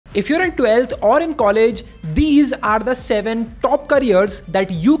If you're in 12th or in college, these are the 7 top careers that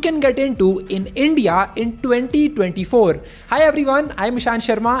you can get into in India in 2024. Hi everyone, I'm Ishan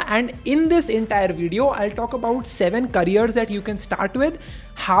Sharma, and in this entire video, I'll talk about 7 careers that you can start with.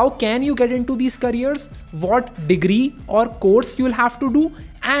 How can you get into these careers? What degree or course you'll have to do?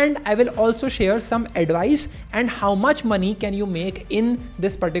 And I will also share some advice and how much money can you make in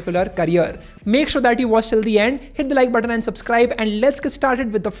this particular career. Make sure that you watch till the end, hit the like button and subscribe, and let's get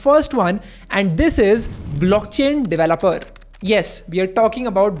started with the first one, and this is blockchain developer. Yes, we are talking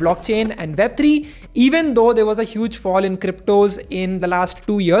about blockchain and Web3. Even though there was a huge fall in cryptos in the last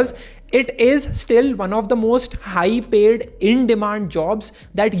 2 years, it is still one of the most high paid in-demand jobs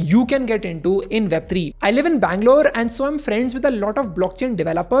that you can get into in Web3. I live in Bangalore, and so I'm friends with a lot of blockchain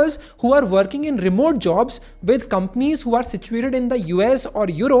developers who are working in remote jobs with companies who are situated in the US or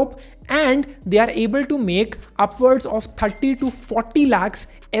Europe, and they are able to make upwards of 30 to 40 lakhs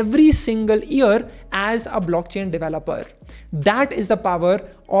every single year as a blockchain developer. That is the power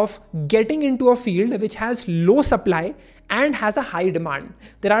of getting into a field which has low supply and has a high demand.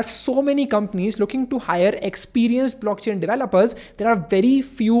 There are so many companies looking to hire experienced blockchain developers. There are very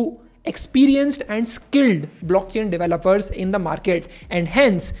few experienced and skilled blockchain developers in the market, and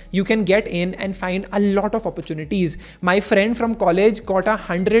hence you can get in and find a lot of opportunities. My friend from college got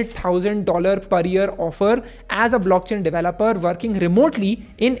 $100,000 per year offer as a blockchain developer working remotely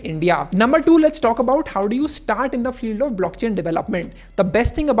in India. Number 2, let's talk about how do you start in the field of blockchain development. The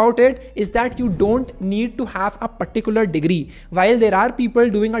best thing about it is that you don't need to have a particular degree. While there are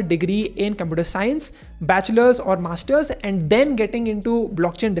people doing a degree in computer science, bachelor's or master's, and then getting into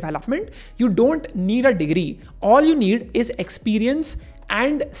blockchain development, you don't need a degree. All you need is experience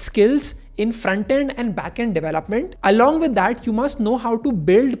and skills in front-end and back-end development. Along with that, you must know how to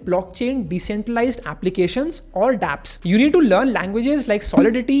build blockchain decentralized applications or dApps. You need to learn languages like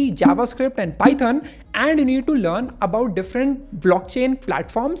Solidity, JavaScript, and Python, and you need to learn about different blockchain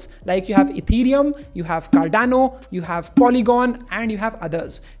platforms like you have Ethereum, you have Cardano, you have Polygon, and you have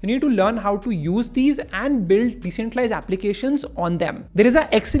others. You need to learn how to use these and build decentralized applications on them. There is an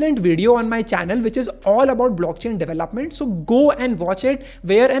excellent video on my channel which is all about blockchain development, so go and watch it,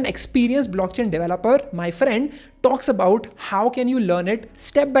 where an experienced blockchain developer, my friend, talks about how can you learn it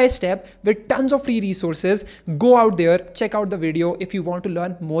step by step with tons of free resources. Go out there, check out the video if you want to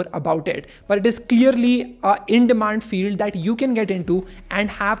learn more about it. But it is clearly an in-demand field that you can get into and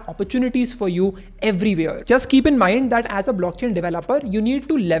have opportunities for you everywhere. Just keep in mind that as a blockchain developer, you need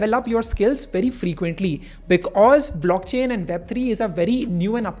to level up your skills very frequently, because blockchain and Web3 is a very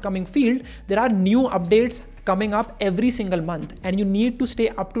new and upcoming field. There are new updates coming up every single month, and you need to stay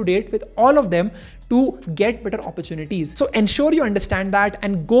up to date with all of them to get better opportunities. So ensure you understand that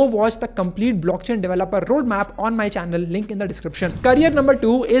and go watch the complete blockchain developer roadmap on my channel, link in the description. Career number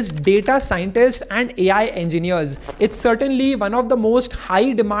 2 is data scientist and AI engineers. It's certainly one of the most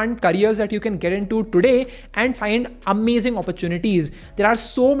high demand careers that you can get into today and find amazing opportunities. There are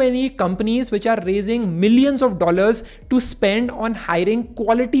so many companies which are raising millions of dollars to spend on hiring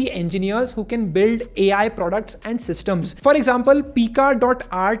quality engineers who can build AI products and systems. For example,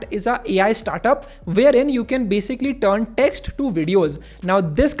 Pika.art is an AI startup wherein you can basically turn text to videos. Now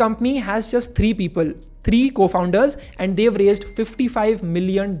this company has just 3 people, 3 co-founders, and they've raised $55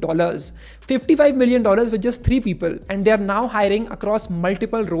 million. $55 million with just 3 people, and they are now hiring across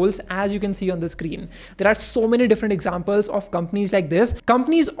multiple roles, as you can see on the screen. There are so many different examples of companies like this.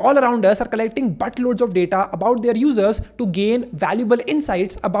 Companies all around us are collecting buttloads of data about their users to gain valuable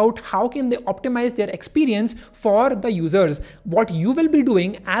insights about how can they optimize their experience for the users. What you will be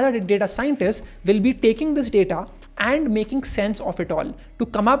doing as a data scientist will be taking this data and making sense of it all to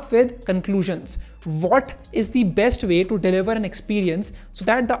come up with conclusions. What is the best way to deliver an experience so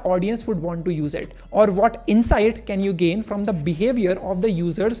that the audience would want to use it? Or what insight can you gain from the behavior of the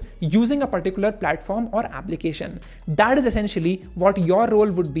users using a particular platform or application? That is essentially what your role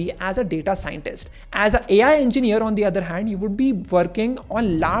would be as a data scientist. As an AI engineer, on the other hand, you would be working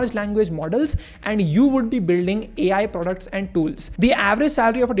on large language models and you would be building AI products and tools. The average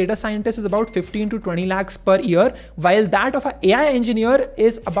salary of a data scientist is about 15 to 20 lakhs per year, while that of an AI engineer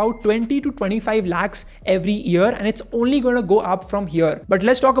is about 20 to 25 lakhs every year, and it's only going to go up from here. But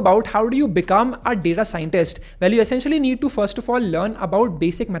let's talk about how do you become a data scientist. Well, you essentially need to first of all learn about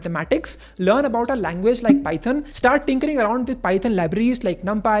basic mathematics, learn about a language like Python, start tinkering around with Python libraries like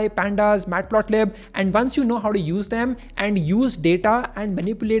NumPy, Pandas, Matplotlib, and once you know how to use them and use data and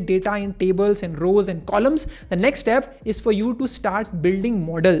manipulate data in tables and rows and columns, the next step is for you to start building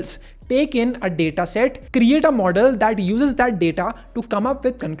models. take in a data set, create a model that uses that data to come up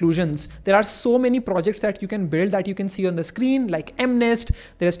with conclusions. There are so many projects that you can build that you can see on the screen, like MNIST,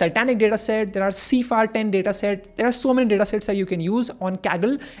 there is Titanic dataset, there are CFAR 10 dataset. There are so many datasets that you can use on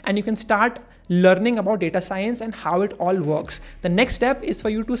Kaggle, and you can start learning about data science and how it all works. The next step is for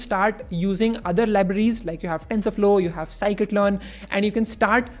you to start using other libraries, like you have TensorFlow, you have scikit-learn, and you can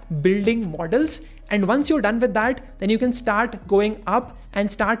start building models. And once you're done with that, then you can start going up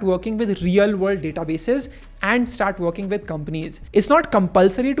and start working with real world databases and start working with companies. It's not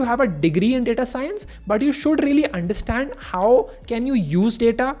compulsory to have a degree in data science, but you should really understand how can you use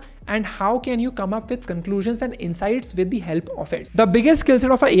data and how can you come up with conclusions and insights with the help of it. The biggest skill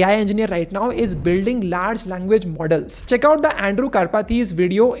set of an AI engineer right now is building large language models. Check out the Andrew Karpathy's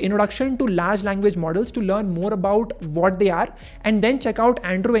video, Introduction to Large Language Models, to learn more about what they are. And then check out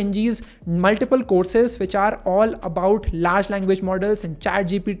Andrew NG's multiple courses, which are all about large language models and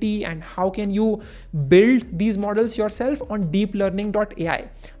ChatGPT and how can you build these models yourself on deeplearning.ai.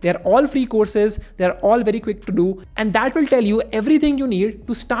 They're all free courses. They're all very quick to do. And that will tell you everything you need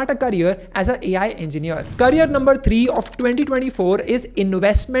to start a career as an AI engineer. Career number 3 of 2024 is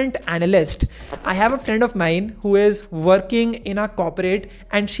investment analyst. I have a friend of mine who is working in a corporate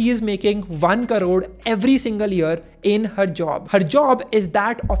and she is making 1 crore every single year in her job. Her job is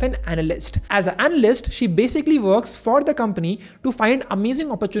that of an analyst. As an analyst, she basically works for the company to find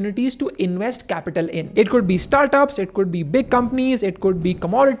amazing opportunities to invest capital in. It could be startups, it could be big companies, it could be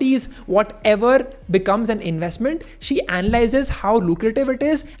commodities, whatever becomes an investment. She analyzes how lucrative it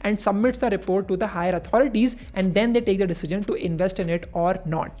is and submits the report to the higher authorities, and then they take the decision to invest in it or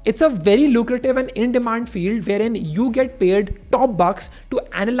not. It's a very lucrative and in-demand field wherein you get paid top bucks to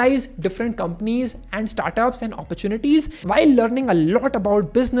analyze different companies and startups and opportunities while learning a lot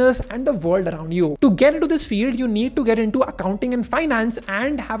about business and the world around you. To get into this field, you need to get into accounting and finance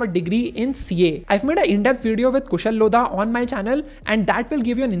and have a degree in CA. I've made an in-depth video with Kushal Lodha on my channel, and that will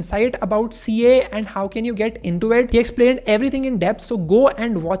give you an insight about CA and how can you get into it. He explained everything in depth, so go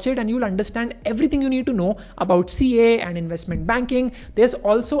and watch it and you'll understand everything you need to know about CA and investment banking. There's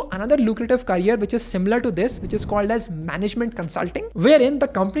also another lucrative career which is similar to this, which is called as management consulting, wherein the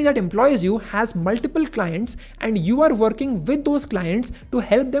company that employs you has multiple clients and you are working with those clients to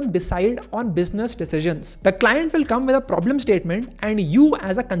help them decide on business decisions. The client will come with a problem statement and you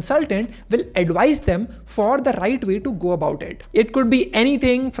as a consultant will advise them for the right way to go about it. It could be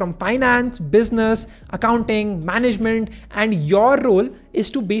anything from finance, business, accounting, management, and your role is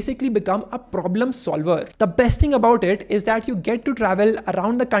to basically become a problem solver. The best thing about it is that you get to travel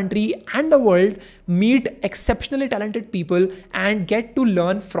around the country and the world, meet exceptionally talented people and get to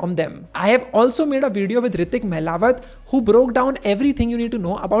learn from them. I have also made a video with Ritik Mehlawat who broke down everything you need to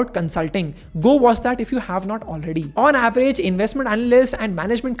know about consulting. Go watch that if you have not already. On average, investment analysts and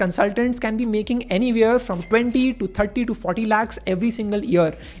management consultants can be making anywhere from 20 to 30 to 40 lakhs every single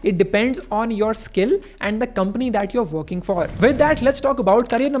year. It depends on your skill and the company that you're working for. With that, let's talk about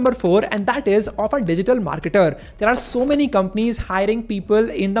career number 4, and that is of a digital marketer. There are so many companies hiring people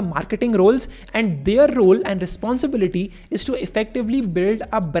in the marketing roles, and their role and responsibility is to effectively build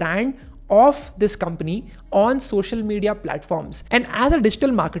a brand of this company on social media platforms. And as a digital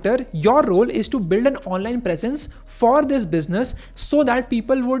marketer, your role is to build an online presence for this business so that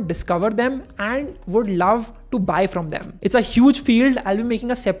people would discover them and would love to buy from them. It's a huge field. I'll be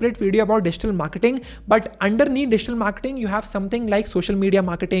making a separate video about digital marketing, but underneath digital marketing, you have something like social media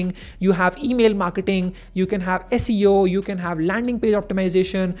marketing, you have email marketing, you can have SEO, you can have landing page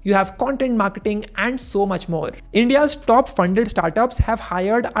optimization, you have content marketing, and so much more. India's top funded startups have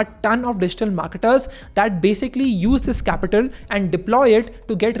hired a ton of digital marketers that basically use this capital and deploy it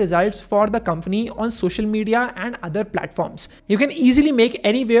to get results for the company on social media and other platforms. You can easily make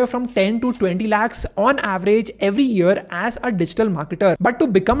anywhere from 10 to 20 lakhs on average every year as a digital marketer. But to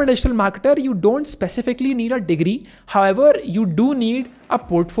become a digital marketer, you don't specifically need a degree. However, you do need a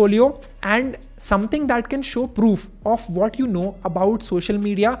portfolio and something that can show proof of what you know about social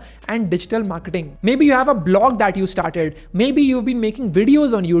media and digital marketing. Maybe you have a blog that you started. Maybe you've been making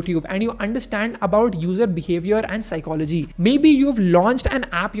videos on YouTube and you understand about user behavior and psychology. Maybe you've launched an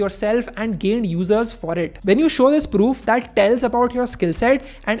app yourself and gained users for it. When you show this proof, that tells about your skill set,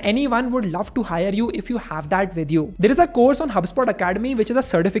 and anyone would love to hire you if you have that with you. There is a course on HubSpot Academy, which is a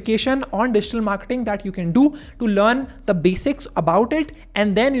certification on digital marketing that you can do to learn the basics about it,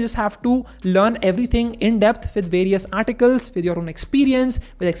 and then you just have to learn everything in depth with various articles, with your own experience,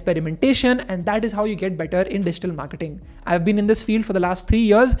 with experimentation, and that is how you get better in digital marketing. I've been in this field for the last 3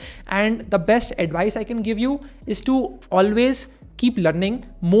 years, and the best advice I can give you is to always keep learning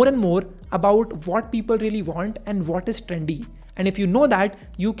more and more about what people really want and what is trendy. And if you know that,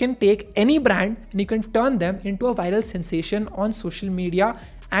 you can take any brand and you can turn them into a viral sensation on social media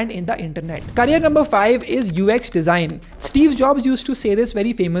and in the internet. Career number 5 is UX design. Steve Jobs used to say this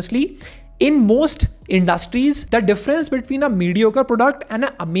very famously. In most industries, the difference between a mediocre product and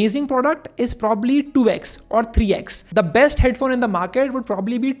an amazing product is probably 2x or 3x. The best headphone in the market would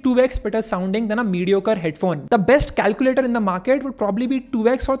probably be 2x better sounding than a mediocre headphone. The best calculator in the market would probably be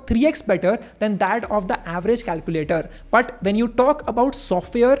 2x or 3x better than that of the average calculator. But when you talk about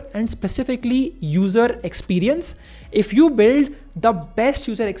software and specifically user experience, if you build the best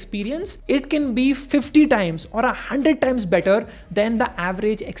user experience, it can be 50 times or 100 times better than the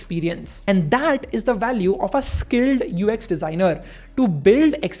average experience. And that is the value of a skilled UX designer, to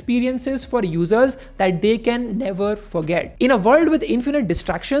build experiences for users that they can never forget. In a world with infinite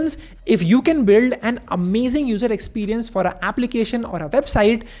distractions, if you can build an amazing user experience for an application or a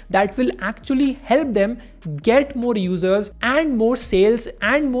website that will actually help them get more users and more sales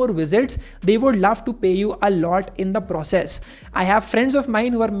and more visits, they would love to pay you a lot in the process. I have friends of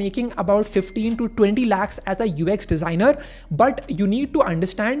mine who are making about 15 to 20 lakhs as a UX designer, but you need to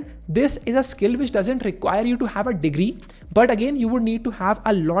understand this is a skill which doesn't require you to have a degree. But again, you would need to have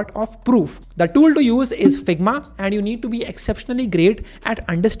a lot of proof. The tool to use is Figma, and you need to be exceptionally great at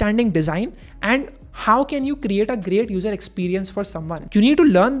understanding design and how can you create a great user experience for someone. You need to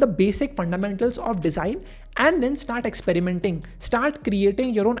learn the basic fundamentals of design and then start experimenting, start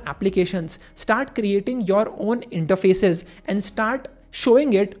creating your own applications, start creating your own interfaces, and start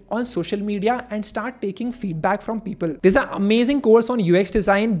showing it on social media and start taking feedback from people. There's an amazing course on UX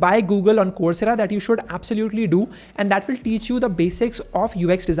design by Google on Coursera that you should absolutely do, and that will teach you the basics of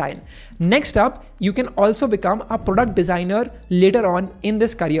UX design. Next up, you can also become a product designer later on in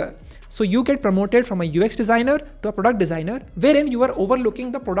this career. So you get promoted from a UX designer to a product designer, wherein you are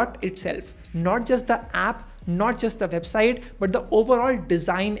overlooking the product itself, not just the app, not just the website, but the overall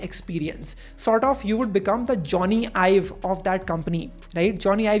design experience. Sort of, you would become the Johnny Ive of that company, right?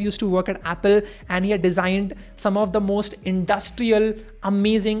 Johnny Ive used to work at Apple, and he had designed some of the most industrial,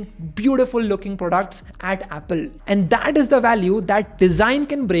 amazing, beautiful looking products at Apple. And that is the value that design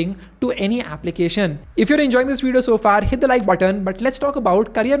can bring to any application. If you're enjoying this video so far, hit the like button, but let's talk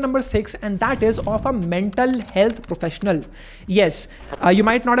about career number 6, and that is of a mental health professional. Yes, you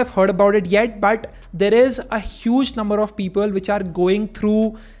might not have heard about it yet, but there is a huge number of people which are going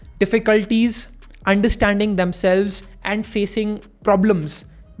through difficulties, understanding themselves and facing problems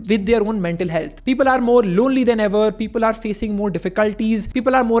with their own mental health. People are more lonely than ever, people are facing more difficulties,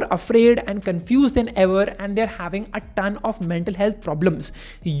 people are more afraid and confused than ever, and they're having a ton of mental health problems.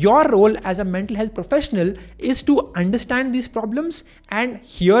 Your role as a mental health professional is to understand these problems and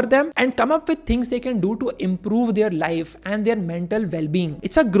hear them and come up with things they can do to improve their life and their mental well-being.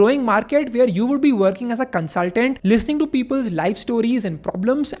 It's a growing market where you would be working as a consultant, listening to people's life stories and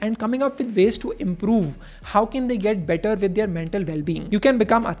problems and coming up with ways to improve. How can they get better with their mental well-being? You can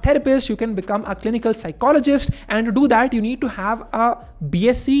become a therapist, you can become a clinical psychologist, and to do that, you need to have a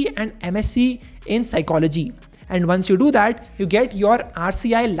BSc and MSc in psychology. And once you do that, you get your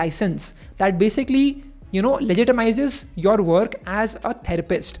RCI license that basically, legitimizes your work as a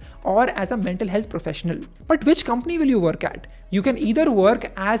therapist or as a mental health professional. But which company will you work at? You can either work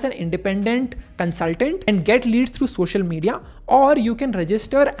as an independent consultant and get leads through social media, or you can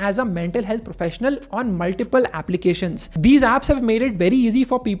register as a mental health professional on multiple applications. These apps have made it very easy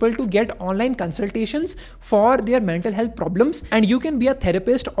for people to get online consultations for their mental health problems, and you can be a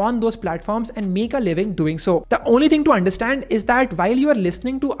therapist on those platforms and make a living doing so. The only thing to understand is that while you are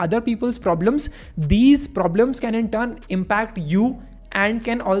listening to other people's problems, these problems can in turn impact you and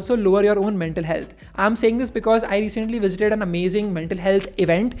can also lower your own mental health. I'm saying this because I recently visited an amazing mental health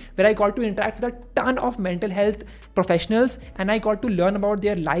event where I got to interact with a ton of mental health professionals, and I got to learn about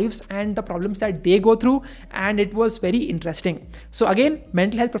their lives and the problems that they go through, and it was very interesting. So again,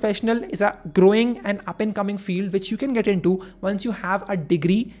 mental health professional is a growing and up and coming field which you can get into once you have a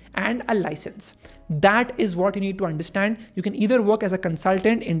degree and a license. That is what you need to understand. You can either work as a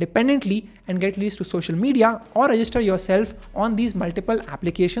consultant independently and get leads to social media, or register yourself on these multiple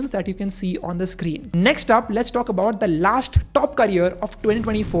applications that you can see on the screen. Next up, let's talk about the last top career of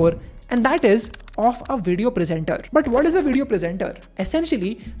 2024, and that is of a video presenter. But what is a video presenter?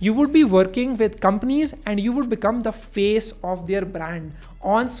 Essentially, you would be working with companies and you would become the face of their brand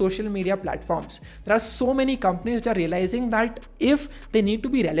on social media platforms. There are so many companies which are realizing that if they need to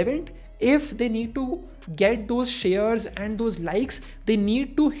be relevant, if they need to get those shares and those likes, they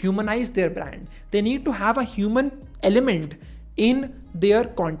need to humanize their brand. They need to have a human element in their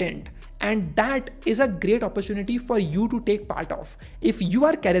content. And that is a great opportunity for you to take part of. If you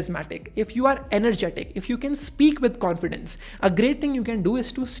are charismatic, if you are energetic, if you can speak with confidence, a great thing you can do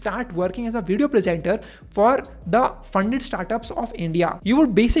is to start working as a video presenter for the funded startups of India. You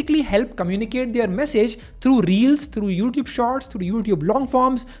would basically help communicate their message through reels, through YouTube shorts, through YouTube long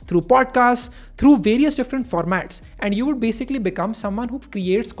forms, through podcasts, through various different formats, and you would basically become someone who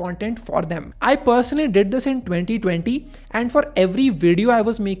creates content for them. I personally did this in 2020, and for every video I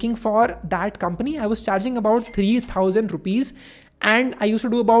was making for that company, I was charging about 3,000 rupees. And I used to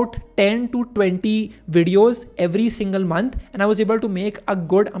do about 10 to 20 videos every single month, and I was able to make a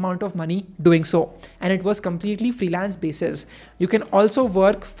good amount of money doing so. And it was completely freelance basis. You can also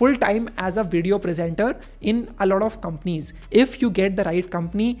work full time as a video presenter in a lot of companies if you get the right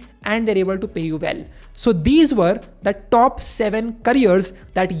company and they're able to pay you well. So these were the top 7 careers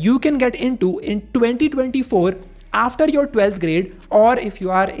that you can get into in 2024 after your 12th grade, or if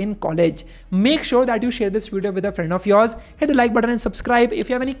you are in college. Make sure that you share this video with a friend of yours. Hit the like button and subscribe. If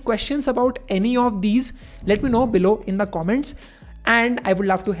you have any questions about any of these, let me know below in the comments, and I would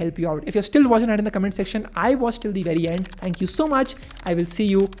love to help you out. If you're still watching it in the comment section, I watched till the very end. Thank you so much. I will see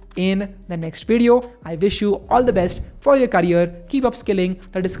you in the next video. I wish you all the best for your career. Keep upskilling.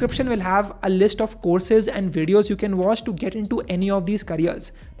 The description will have a list of courses and videos you can watch to get into any of these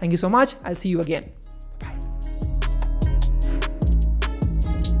careers. Thank you so much. I'll see you again.